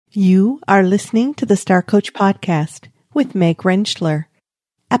You are listening to the Star Coach Podcast with Meg Rentschler,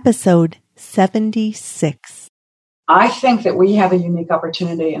 episode 76. I think that we have a unique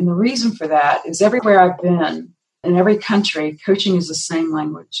opportunity, and the reason for that is everywhere I've been, in every country, coaching is the same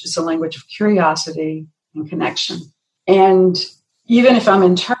language. It's a language of curiosity and connection. And even if I'm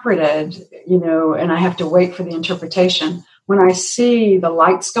interpreted, and I have to wait for the interpretation, when I see the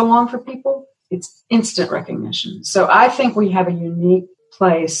lights go on for people, it's instant recognition. So I think we have a unique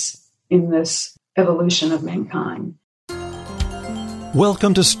place in this evolution of mankind.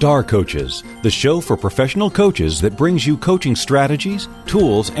 Welcome to Star Coaches, the show for professional coaches that brings you coaching strategies,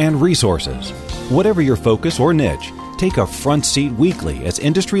 tools, and resources. Whatever your focus or niche, take a front seat weekly as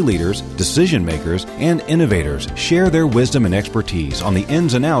industry leaders, decision makers, and innovators share their wisdom and expertise on the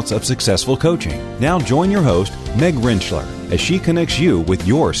ins and outs of successful coaching. Now join your host, Meg Rentschler, as she connects you with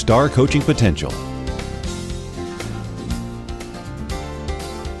your star coaching potential.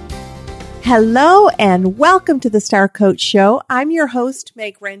 Hello and welcome to the Star Coach Show. I'm your host,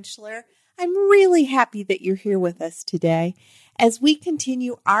 Meg Rentschler. I'm really happy that you're here with us today as we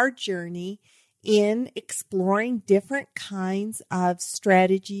continue our journey in exploring different kinds of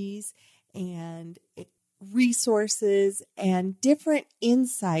strategies and resources and different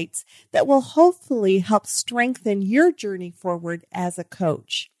insights that will hopefully help strengthen your journey forward as a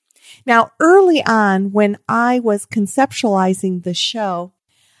coach. Now, early on when I was conceptualizing the show,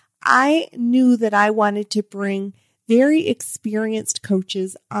 I knew that I wanted to bring very experienced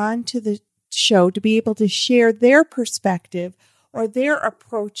coaches onto the show to be able to share their perspective or their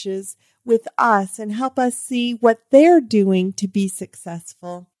approaches with us and help us see what they're doing to be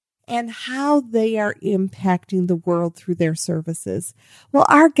successful and how they are impacting the world through their services. Well,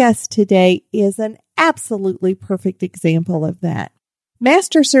 our guest today is an absolutely perfect example of that.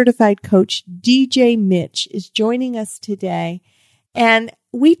 Master Certified Coach DJ Mitch is joining us today, and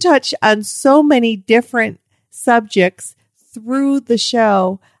we touch on so many different subjects through the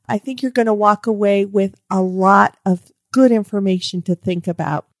show. I think you're going to walk away with a lot of good information to think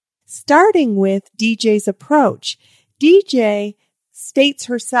about. Starting with DJ's approach. DJ states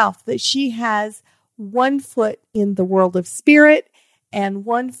herself that she has one foot in the world of spirit and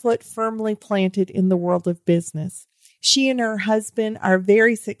one foot firmly planted in the world of business. She and her husband are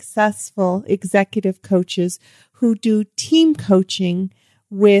very successful executive coaches who do team coaching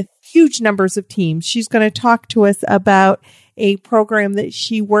with huge numbers of teams. She's going to talk to us about a program that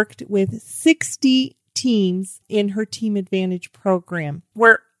she worked with 60 teams in her Team Advantage program.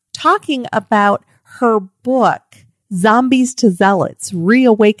 We're talking about her book, Zombies to Zealots,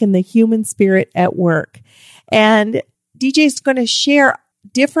 Reawaken the Human Spirit at Work. And DJ's going to share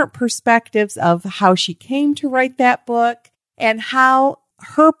different perspectives of how she came to write that book and how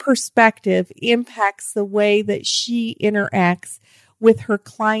her perspective impacts the way that she interacts with her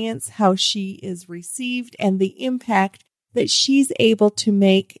clients, how she is received, and the impact that she's able to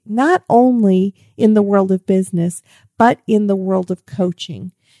make not only in the world of business, but in the world of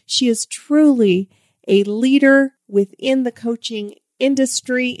coaching. She is truly a leader within the coaching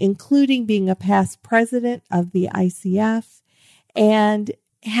industry, including being a past president of the ICF, and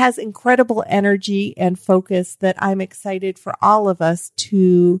has incredible energy and focus that I'm excited for all of us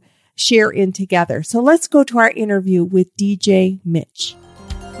to share in together. So let's go to our interview with DJ Mitch.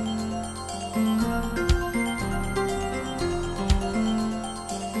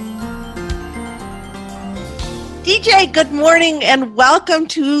 DJ, good morning and welcome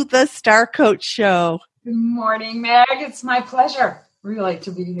to the Star Coach Show. Good morning, Meg. It's my pleasure, really, to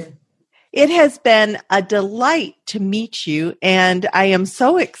be here. It has been a delight to meet you, and I am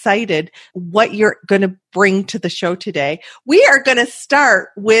so excited what you're going to bring to the show today. We are going to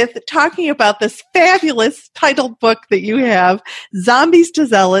start with talking about this fabulous titled book that you have, Zombies to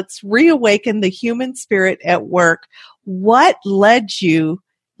Zealots, Reawaken the Human Spirit at Work. What led you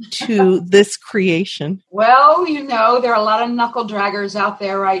to this creation? Well, there are a lot of knuckle draggers out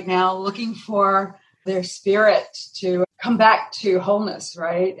there right now looking for their spirit to come back to wholeness,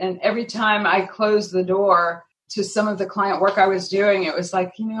 right? And every time I closed the door to some of the client work I was doing, it was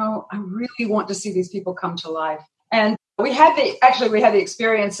like, I really want to see these people come to life. And we had the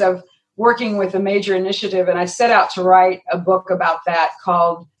experience of working with a major initiative, and I set out to write a book about that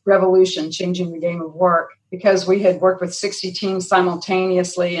called Revolution, Changing the Game of Work, because we had worked with 60 teams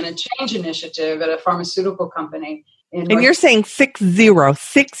simultaneously in a change initiative at a pharmaceutical company. And you're saying 60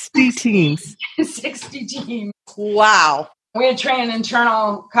 teams. 60 teams. Wow. We had trained an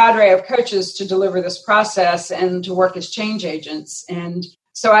internal cadre of coaches to deliver this process and to work as change agents. And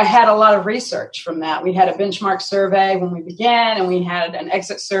so I had a lot of research from that. We had a benchmark survey when we began, and we had an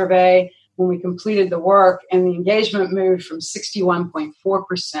exit survey when we completed the work, and the engagement moved from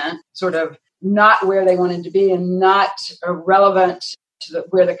 61.4%, sort of not where they wanted to be and not relevant to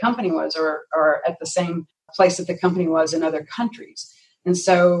where the company was or at the same place that the company was in other countries. And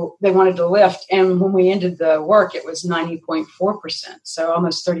so they wanted to lift. And when we ended the work, it was 90.4%. So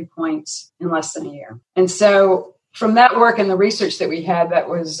almost 30 points in less than a year. And so from that work and the research that we had, that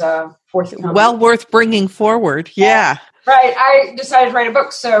was forthcoming. Well worth bringing forward. Yeah. Right. I decided to write a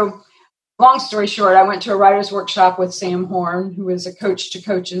book. So long story short, I went to a writer's workshop with Sam Horn, who is a coach to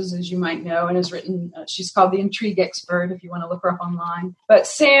coaches, as you might know, and has written, she's called The Intrigue Expert, if you want to look her up online. But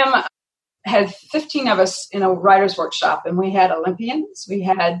Sam had 15 of us in a writer's workshop, and we had Olympians, we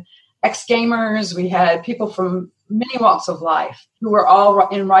had ex-gamers, we had people from many walks of life who were all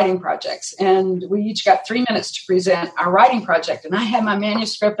in writing projects. And we each got 3 minutes to present our writing project. And I had my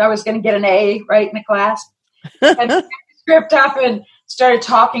manuscript. I was going to get an A right in the class. I had the manuscript up and started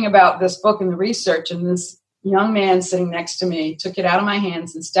talking about this book and the research. And this young man sitting next to me took it out of my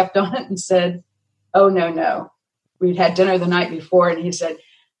hands and stepped on it and said, "Oh, no. We'd had dinner the night before." And he said,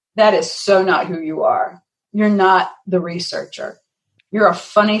 "That is so not who you are. You're not the researcher. You're a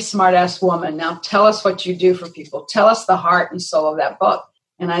funny, smart-ass woman. Now tell us what you do for people. Tell us the heart and soul of that book."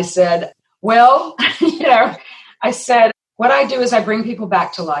 And I said, "Well, I said, what I do is I bring people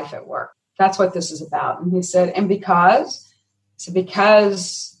back to life at work. That's what this is about." And he said, "And because?" I said,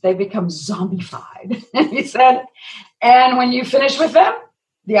 "Because they become zombified." And he said, "And when you finish with them,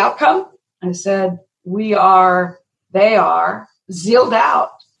 the outcome?" I said, they are zealed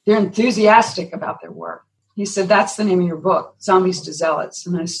out. They're enthusiastic about their work." He said, "That's the name of your book, Zombies to Zealots."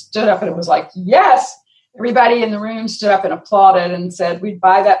 And I stood up and it was like, yes. Everybody in the room stood up and applauded and said, "We'd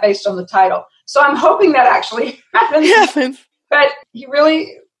buy that based on the title." So I'm hoping that actually happens. But he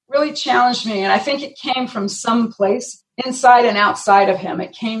really, really challenged me. And I think it came from some place inside and outside of him.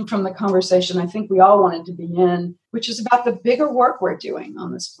 It came from the conversation I think we all wanted to be in, which is about the bigger work we're doing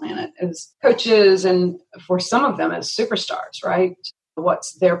on this planet as coaches, and for some of them as superstars, right?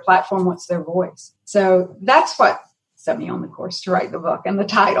 What's their platform? What's their voice? So that's what set me on the course to write the book. And the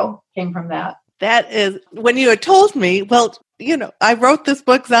title came from that. That is, when you had told me, well, I wrote this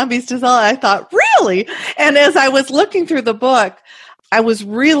book, Zombies to Zealots, I thought, really? And as I was looking through the book, I was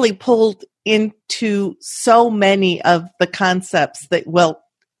really pulled into so many of the concepts that,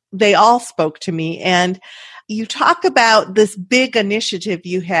 they all spoke to me. And you talk about this big initiative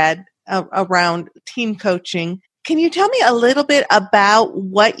you had around team coaching. Can you tell me a little bit about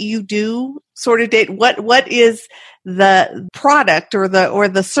what you do? What is the product or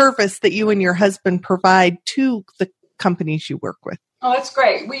the service that you and your husband provide to the companies you work with? Oh, that's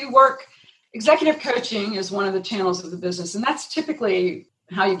great. Executive coaching is one of the channels of the business, and that's typically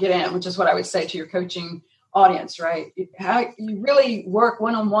how you get in, which is what I would say to your coaching audience, right? How you really work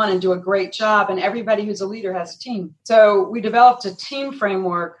one-on-one and do a great job, and everybody who's a leader has a team. So we developed a team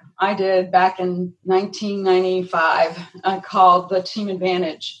framework I did back in 1995 called the Team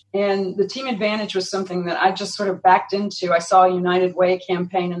Advantage. And the Team Advantage was something that I just sort of backed into. I saw a United Way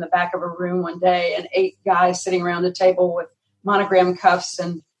campaign in the back of a room one day, and 8 guys sitting around a table with monogram cuffs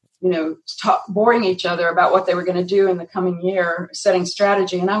and boring each other about what they were going to do in the coming year, setting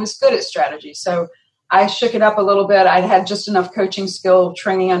strategy. And I was good at strategy. So I shook it up a little bit. I had just enough coaching skill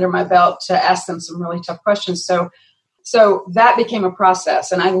training under my belt to ask them some really tough questions. So that became a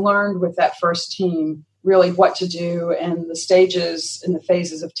process. And I learned with that first team really what to do and the stages and the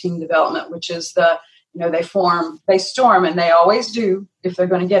phases of team development, which is they storm, and they always do if they're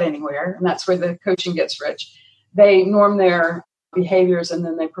going to get anywhere. And that's where the coaching gets rich. They norm their behaviors and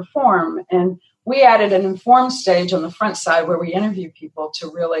then they perform. And we added an informed stage on the front side where we interview people to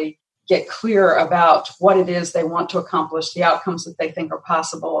really get clear about what it is they want to accomplish, the outcomes that they think are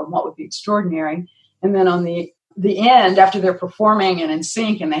possible and what would be extraordinary. And then on the end, after they're performing and in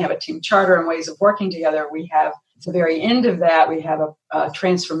sync and they have a team charter and ways of working together, we have, at the very end of that, we have a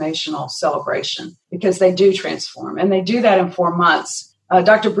transformational celebration, because they do transform. And they do that in 4 months.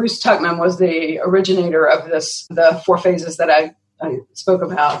 Dr. Bruce Tuckman was the originator of the 4 phases that I spoke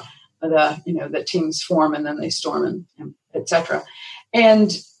about, the teams form and then they storm and et cetera.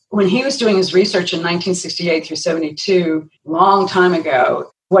 And when he was doing his research in 1968 through 72, long time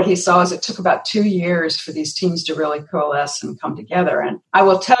ago, what he saw is it took about 2 years for these teams to really coalesce and come together. And I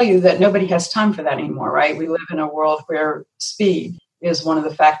will tell you that nobody has time for that anymore, right? We live in a world where speed is one of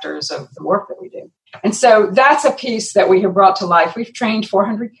the factors of the work that we do. And so that's a piece that we have brought to life. We've trained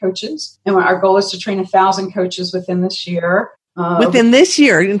 400 coaches, and our goal is to train 1,000 coaches within this year. Within this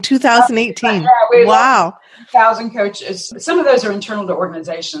year, in 2018. Wow. 1,000 coaches. Some of those are internal to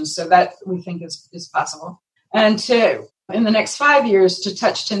organizations, so that we think is possible. And to in the next 5 years to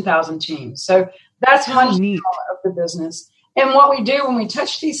touch 10,000 teams. So that's one channel of the business. And what we do when we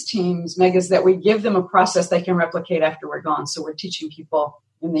touch these teams, Meg, is that we give them a process they can replicate after we're gone. So we're teaching people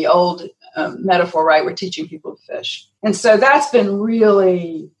in the old metaphor, right? We're teaching people to fish. And so that's been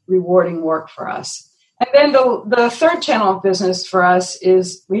really rewarding work for us. And then the third channel of business for us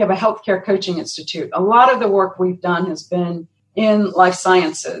is we have a healthcare coaching institute. A lot of the work we've done has been in life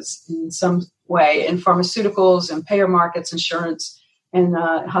sciences in some way, in pharmaceuticals and payer markets, insurance, and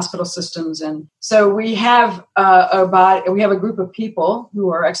hospital systems. And so we have a group of people who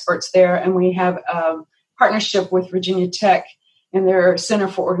are experts there, and we have a partnership with Virginia Tech and their Center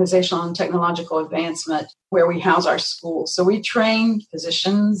for Organizational and Technological Advancement, where we house our schools. So we train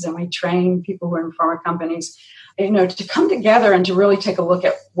physicians and we train people who are in pharma companies, to come together and to really take a look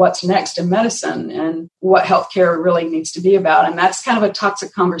at what's next in medicine and what healthcare really needs to be about. And that's kind of a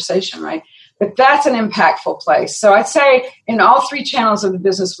toxic conversation, right? But that's an impactful place. So I'd say in all three channels of the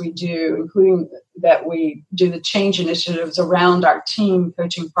business we do, including that we do the change initiatives around our team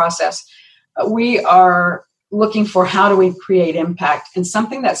coaching process, we are looking for how do we create impact and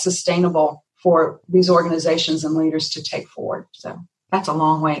something that's sustainable for these organizations and leaders to take forward. So that's a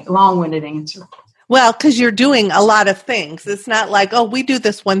long-winded answer. Well, because you're doing a lot of things. It's not like, oh, we do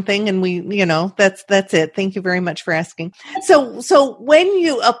this one thing and we, that's it. Thank you very much for asking. So when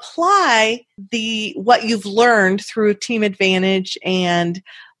you apply what you've learned through Team Advantage and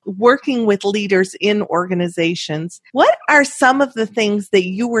working with leaders in organizations, what are some of the things that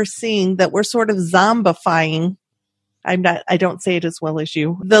you were seeing that were sort of zombifying? I don't say it as well as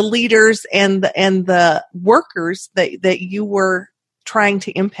you. The leaders and the workers that you were trying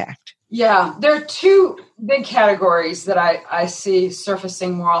to impact. Yeah, there are two big categories that I see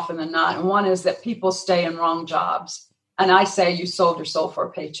surfacing more often than not. And one is that people stay in wrong jobs. And I say you sold your soul for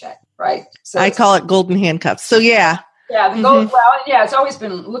a paycheck, right? So I call it golden handcuffs. So yeah. Yeah, it's always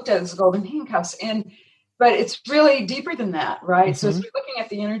been looked at as golden handcuffs. But it's really deeper than that, right? Mm-hmm. So as we're looking at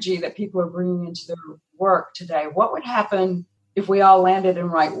the energy that people are bringing into their work today, what would happen if we all landed in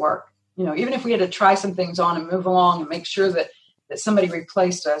right work? Even if we had to try some things on and move along and make sure that somebody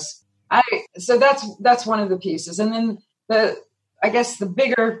replaced us. So that's one of the pieces. And then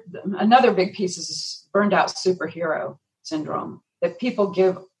another big piece is burned out superhero syndrome, that people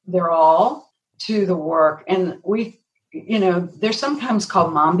give their all to the work. And they're sometimes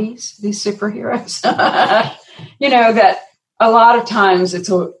called mombies, these superheroes, that a lot of times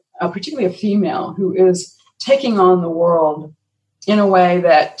it's particularly a female who is taking on the world in a way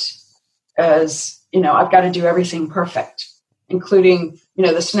that is, I've got to do everything perfect, including,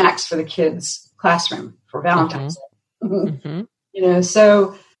 the snacks for the kids' classroom for Valentine's Day. Mm-hmm.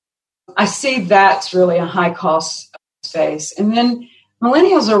 So I see that's really a high cost space. And then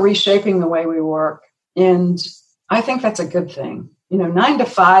millennials are reshaping the way we work. And I think that's a good thing. 9 to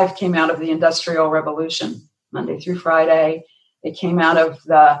 5 came out of the Industrial Revolution, Monday through Friday. It came out of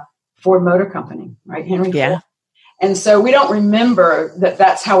the Ford Motor Company, right? Henry Ford. And so we don't remember that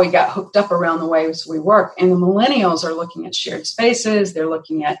that's how we got hooked up around the ways we work. And the millennials are looking at shared spaces. They're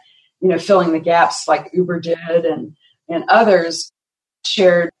looking at, filling the gaps like Uber did and others,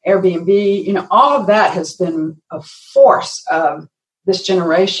 shared Airbnb. All of that has been a force of this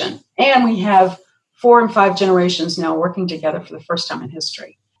generation. And we have 4 and 5 generations now working together for the first time in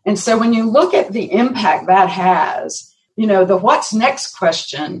history. And so when you look at the impact that has, the what's next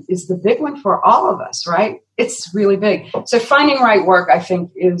question is the big one for all of us, right? It's really big. So finding right work, I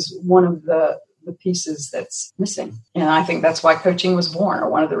think, is one of the pieces that's missing. And I think that's why coaching was born,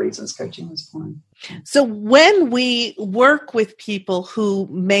 or one of the reasons coaching was born. So when we work with people who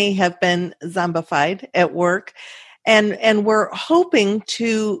may have been zombified at work, and we're hoping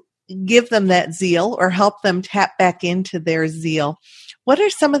to give them that zeal or help them tap back into their zeal, what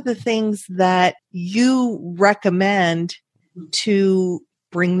are some of the things that you recommend to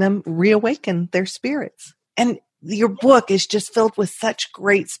bring them, reawaken their spirits? And your book is just filled with such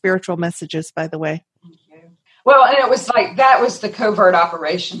great spiritual messages, by the way. Thank you. Well, and it was like, that was the covert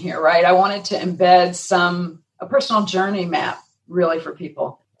operation here, right? I wanted to embed a personal journey map really for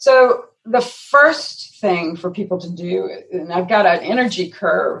people. So the first thing for people to do, and I've got an energy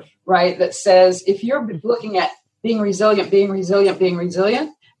curve, right, that says if you're looking at being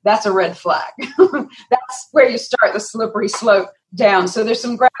resilient, that's a red flag. That's where you start the slippery slope down. So there's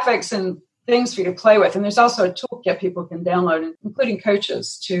some graphics and things for you to play with. And there's also a toolkit people can download, including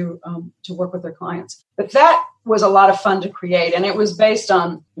coaches, to work with their clients. But that was a lot of fun to create. And it was based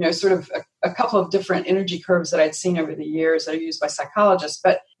on, sort of a couple of different energy curves that I'd seen over the years that are used by psychologists.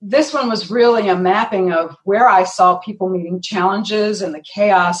 But this one was really a mapping of where I saw people meeting challenges and the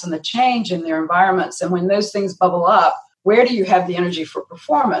chaos and the change in their environments. And when those things bubble up, where do you have the energy for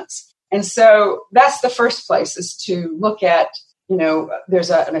performance? And so that's the first place, is to look at, there's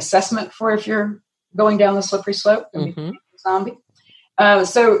an assessment for if you're going down the slippery slope and becoming a zombie.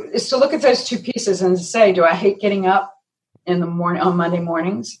 So it's to look at those two pieces and say, do I hate getting up in the morning on Monday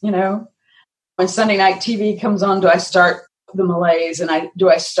mornings? When Sunday night TV comes on, do I start the malaise, and do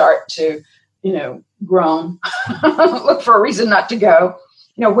I start to, groan, look for a reason not to go?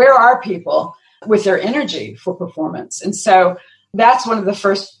 Where are people with their energy for performance? And so that's one of the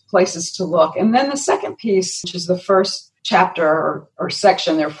first places to look. And then the second piece, which is the first chapter or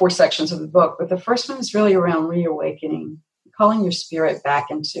section, there are 4 sections of the book, but the first one is really around reawakening, calling your spirit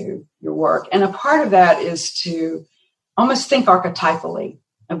back into your work. And a part of that is to almost think archetypally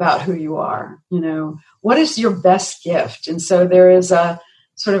about who you are. What is your best gift? And so there is a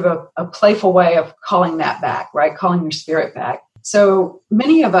sort of a playful way of calling that back, right? Calling your spirit back. So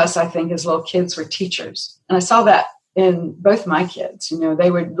many of us, I think, as little kids were teachers. And I saw that in both my kids.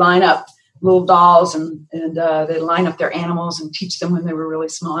 They would line up little dolls and they'd line up their animals and teach them when they were really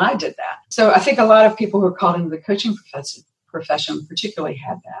small. And I did that. So I think a lot of people who are called into the coaching profession particularly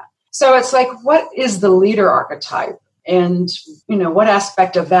had that. So it's like, what is the leader archetype? And, what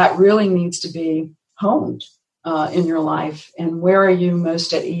aspect of that really needs to be honed in your life? And where are you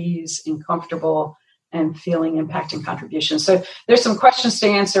most at ease and comfortable and feeling impact and contribution? So there's some questions to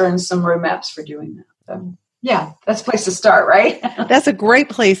answer and some roadmaps for doing that. So, yeah, that's a place to start, right? That's a great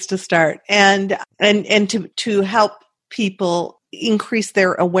place to start. And to help people increase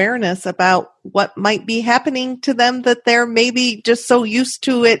their awareness about what might be happening to them, that they're maybe just so used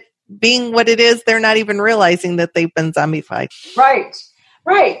to it being what it is, they're not even realizing that they've been zombified. Right.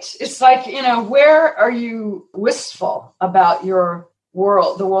 It's like, where are you wistful about your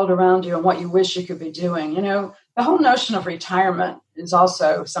world, the world around you, and what you wish you could be doing? The whole notion of retirement is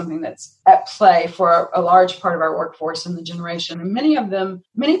also something that's at play for a large part of our workforce in the generation. And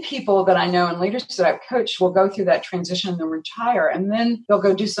many people that I know and leaders that I've coached will go through that transition and retire, and then they'll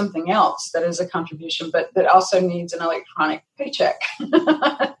go do something else that is a contribution, but that also needs an electronic paycheck.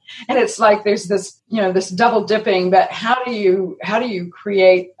 And it's like there's this, this double dipping. But how do you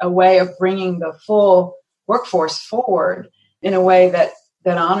create a way of bringing the full workforce forward in a way that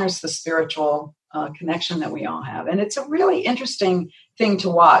honors the spiritual connection that we all have? And it's a really interesting thing to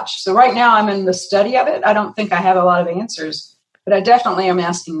watch. So right now I'm in the study of it. I don't think I have a lot of answers, but I definitely am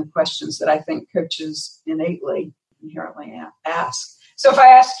asking the questions that I think coaches inherently ask. So if I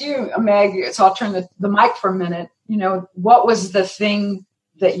ask you, Meg, so I'll turn the mic for a minute, what was the thing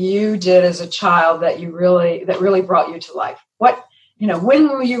that you did as a child that really brought you to life? When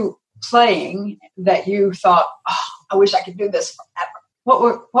were you playing that you thought, oh, I wish I could do this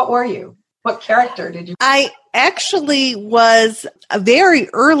forever? What were you? What character did you? I actually was very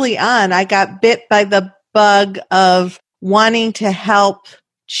early on. I got bit by the bug of wanting to help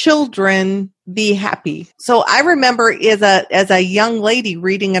children be happy. So I remember as a young lady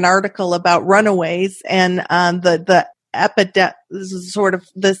reading an article about runaways and the epidemic, sort of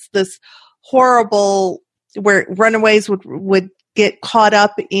this horrible, where runaways would get caught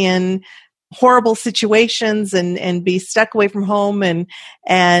up in horrible situations and be stuck away from home.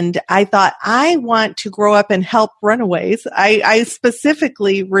 And I thought, I want to grow up and help runaways. I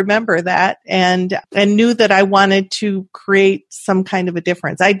specifically remember that and knew that I wanted to create some kind of a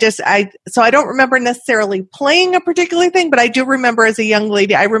difference. So I don't remember necessarily playing a particular thing, but I do remember as a young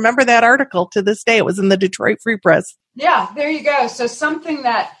lady, I remember that article to this day. It was in the Detroit Free Press. Yeah, there you go. So something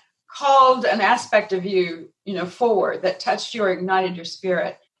that called an aspect of you, forward, that touched you or ignited your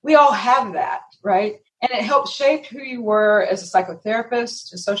spirit. We all have that, right? And it helped shape who you were as a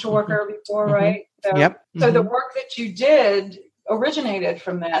psychotherapist, a social worker before, right? So, Yep. So the work that you did originated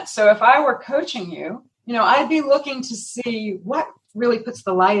from that. So if I were coaching you, I'd be looking to see what really puts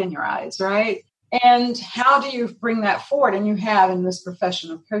the light in your eyes, right? And how do you bring that forward? And you have in this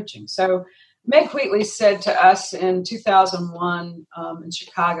profession of coaching. So Meg Wheatley said to us in 2001 in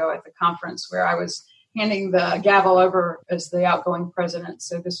Chicago at the conference where I was handing the gavel over as the outgoing president.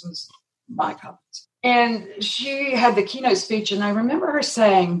 So this was my conference. And she had the keynote speech. And I remember her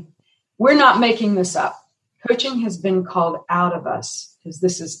saying, we're not making this up. Coaching has been called out of us because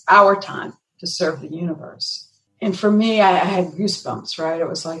this is our time to serve the universe. And for me, I had goosebumps, right? It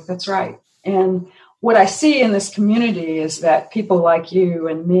was like, that's right. And what I see in this community is that people like you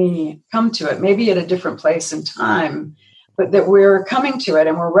and me come to it, maybe at a different place in time, but that we're coming to it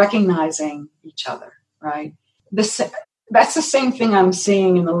and we're recognizing each other, right? That's the same thing I'm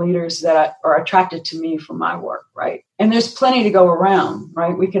seeing in the leaders that are attracted to me for my work, right? And there's plenty to go around,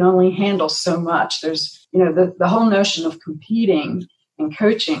 right? We can only handle so much. There's, the whole notion of competing in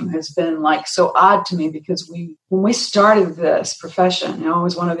coaching has been like so odd to me, because when we started this profession, I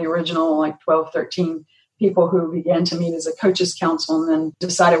was one of the original like 12, 13 people who began to meet as a coaches council, and then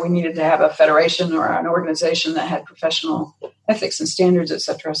decided we needed to have a federation or an organization that had professional ethics and standards, et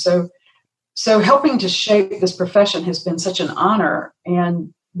cetera. So helping to shape this profession has been such an honor,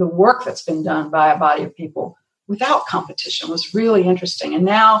 and the work that's been done by a body of people without competition was really interesting. And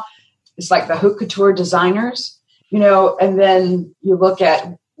now it's like the haute couture designers, and then you look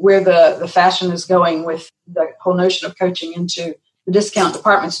at where the fashion is going with the whole notion of coaching into the discount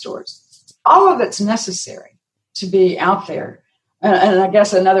department stores. All of it's necessary to be out there. And I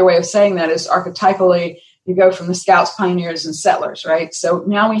guess another way of saying that is archetypally, you go from the scouts, pioneers, and settlers, right? So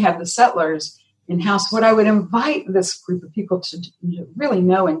now we have the settlers in-house. What I would invite this group of people to really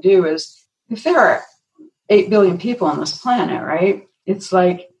know and do is, if there are 8 billion people on this planet, right? It's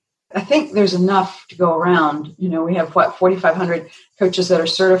like, I think there's enough to go around. We have 4,500 coaches that are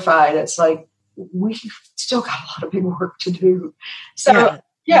certified. It's like, we've still got a lot of big work to do. So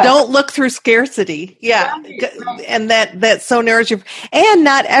yeah. Don't look through scarcity. Yeah. Right. And that so narrows you. And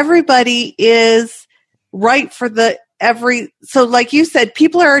not everybody is right for so like you said,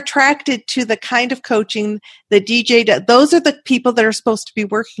 people are attracted to the kind of coaching that DJ does. Those are the people that are supposed to be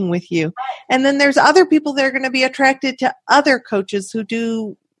working with you. Right. And then there's other people that are going to be attracted to other coaches who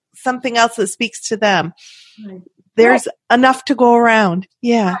do something else that speaks to them. Right. There's enough to go around.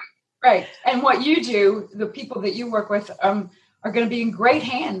 Yeah. Right. And what you do, the people that you work with, are going to be in great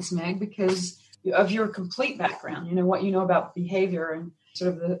hands, Meg, because of your complete background, what you know about behavior and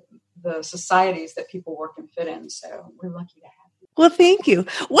sort of the societies that people work and fit in. So we're lucky to have you. Well, thank you.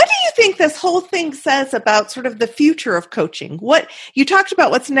 What do you think this whole thing says about sort of the future of coaching? What you talked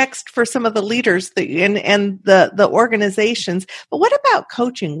about what's next for some of the leaders and the organizations, but what about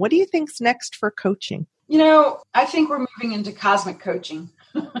coaching? What do you think's next for coaching? I think we're moving into cosmic coaching.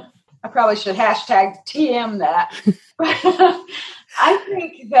 I probably should hashtag TM that. I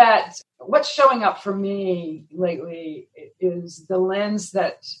think that what's showing up for me lately is the lens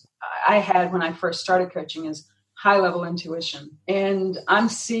that I had when I first started coaching is high-level intuition. And I'm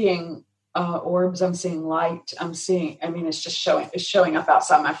seeing orbs, I'm seeing light, it's showing up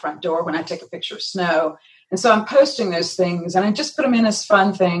outside my front door when I take a picture of snow. And so I'm posting those things, and I just put them in as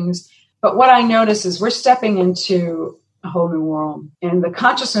fun things. But what I notice is we're stepping into a whole new world. And the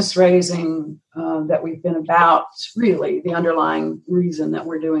consciousness raising that we've been about, really, the underlying reason that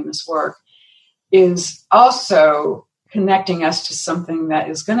we're doing this work, is also connecting us to something that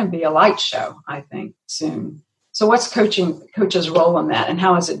is going to be a light show, I think, soon. So what's coach's role in that? And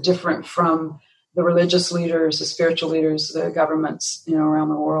how is it different from the religious leaders, the spiritual leaders, the governments, around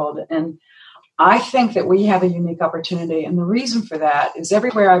the world? And I think that we have a unique opportunity. And the reason for that is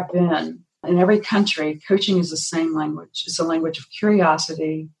everywhere I've been, in every country, coaching is the same language. It's a language of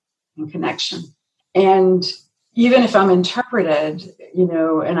curiosity and connection. And even if I'm interpreted,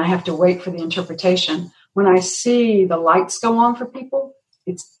 and I have to wait for the interpretation, when I see the lights go on for people,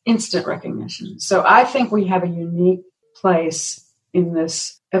 it's instant recognition. So I think we have a unique place in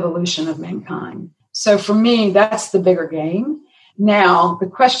this evolution of mankind. So for me, that's the bigger game. Now, the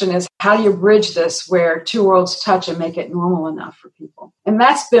question is, how do you bridge this where two worlds touch and make it normal enough for people? And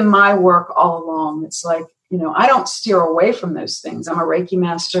that's been my work all along. It's like, I don't steer away from those things. I'm a Reiki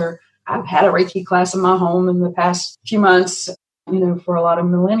master. I've had a Reiki class in my home in the past few months, for a lot of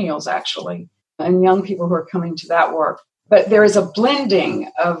millennials, actually, and young people who are coming to that work. But there is a blending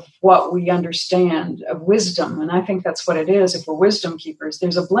of what we understand of wisdom. And I think that's what it is. If we're wisdom keepers,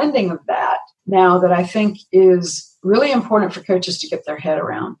 there's a blending of that now that I think is really important for coaches to get their head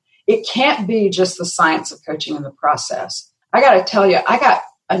around. It can't be just the science of coaching in the process. I got to tell you, I got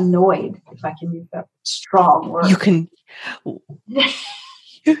annoyed, if I can use that strong word. You can,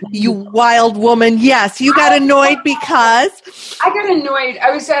 you wild woman. Yes, you got annoyed because? I got annoyed.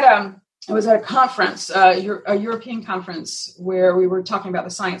 I was at a conference, a European conference, where we were talking about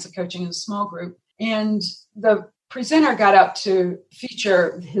the science of coaching in a small group. And the presenter got up to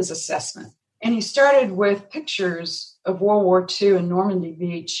feature his assessment. And he started with pictures of World War II and Normandy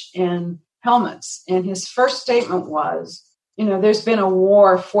Beach in helmets. And his first statement was, there's been a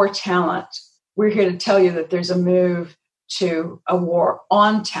war for talent. We're here to tell you that there's a move to a war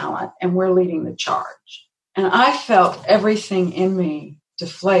on talent, and we're leading the charge. And I felt everything in me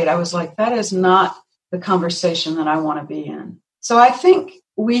deflate. I was like, that is not the conversation that I want to be in. So I think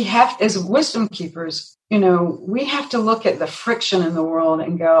we have, as wisdom keepers, we have to look at the friction in the world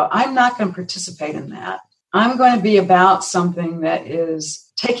and go, I'm not going to participate in that. I'm going to be about something that is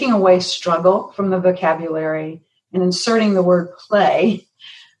taking away struggle from the vocabulary and inserting the word play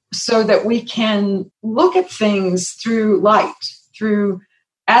so that we can look at things through light, through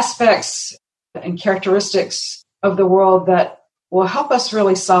aspects and characteristics of the world that will help us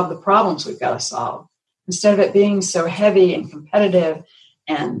really solve the problems we've got to solve, instead of it being so heavy and competitive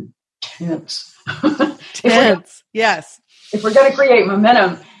and tense. Yes. If we're going to create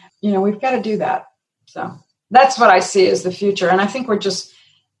momentum, we've got to do that. So that's what I see as the future. And I think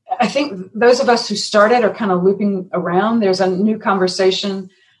those of us who started are kind of looping around. There's a new conversation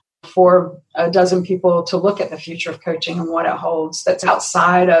for a dozen people to look at the future of coaching and what it holds that's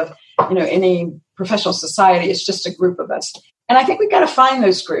outside of, any professional society. It's just a group of us. And I think we've got to find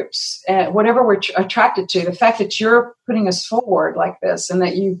those groups, whatever we're attracted to. The fact that you're putting us forward like this and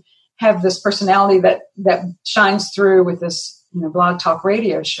that you have this personality that shines through with this, blog talk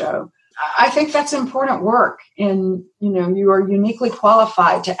radio show, I think that's important work. And, you are uniquely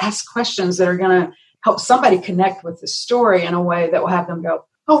qualified to ask questions that are going to help somebody connect with the story in a way that will have them go,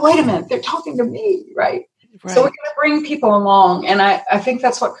 oh, wait a minute, they're talking to me, right? So we're going to bring people along. And I think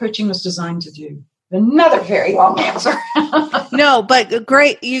that's what coaching was designed to do. Another very long answer. No, but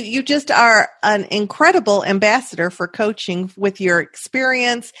great. You just are an incredible ambassador for coaching with your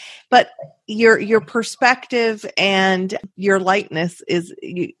experience, but your perspective and your lightness is,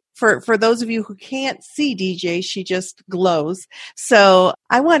 for those of you who can't see DJ, she just glows. So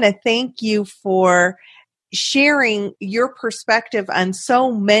I want to thank you for sharing your perspective on so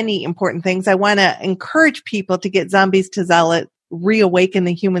many important things. I want to encourage people to get Zombies to Zealot, Reawaken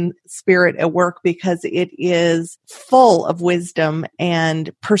the Human Spirit at Work, because it is full of wisdom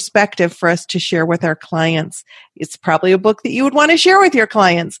and perspective for us to share with our clients. It's probably a book that you would want to share with your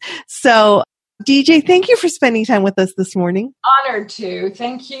clients. So DJ, thank you for spending time with us this morning. Honored to.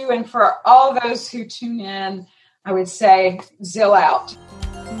 Thank you. And for all those who tune in, I would say Zill out.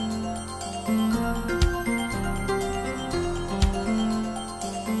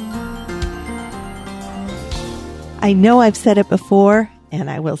 I know I've said it before, and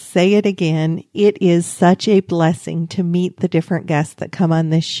I will say it again. It is such a blessing to meet the different guests that come on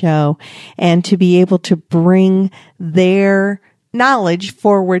this show and to be able to bring their knowledge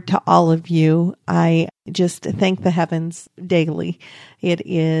forward to all of you. I just thank the heavens daily. It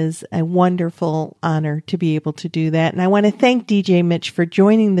is a wonderful honor to be able to do that. And I want to thank DJ Mitch for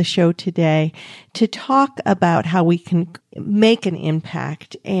joining the show today to talk about how we can make an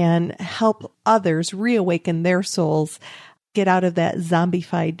impact and help others reawaken their souls, get out of that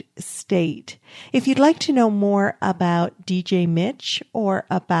zombified state. If you'd like to know more about DJ Mitch or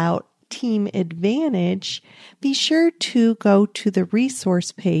about Team Advantage, be sure to go to the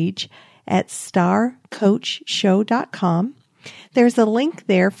resource page at starcoachshow.com. There's a link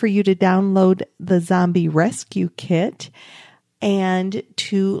there for you to download the Zombie Rescue Kit and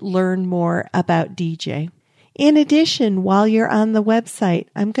to learn more about DJ. In addition, while you're on the website,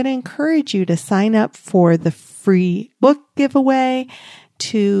 I'm going to encourage you to sign up for the free book giveaway,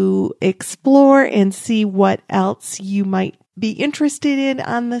 to explore and see what else you might be interested in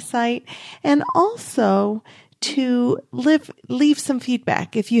on the site, and also to leave some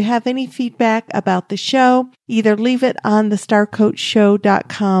feedback. If you have any feedback about the show, either leave it on the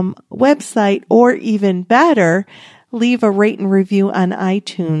starcoachshow.com website, or even better, leave a rate and review on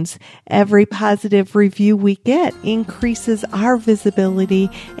iTunes. Every positive review we get increases our visibility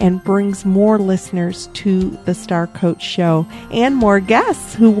and brings more listeners to the Star Coach Show and more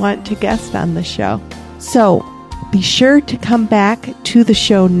guests who want to guest on the show. So be sure to come back to the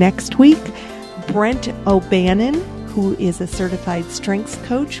show next week. Brent O'Bannon, who is a certified strengths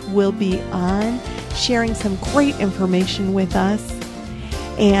coach, will be on sharing some great information with us,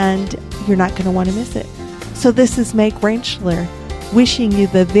 and you're not going to want to miss it. So this is Meg Rentschler wishing you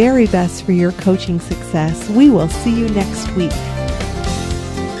the very best for your coaching success. We will see you next week.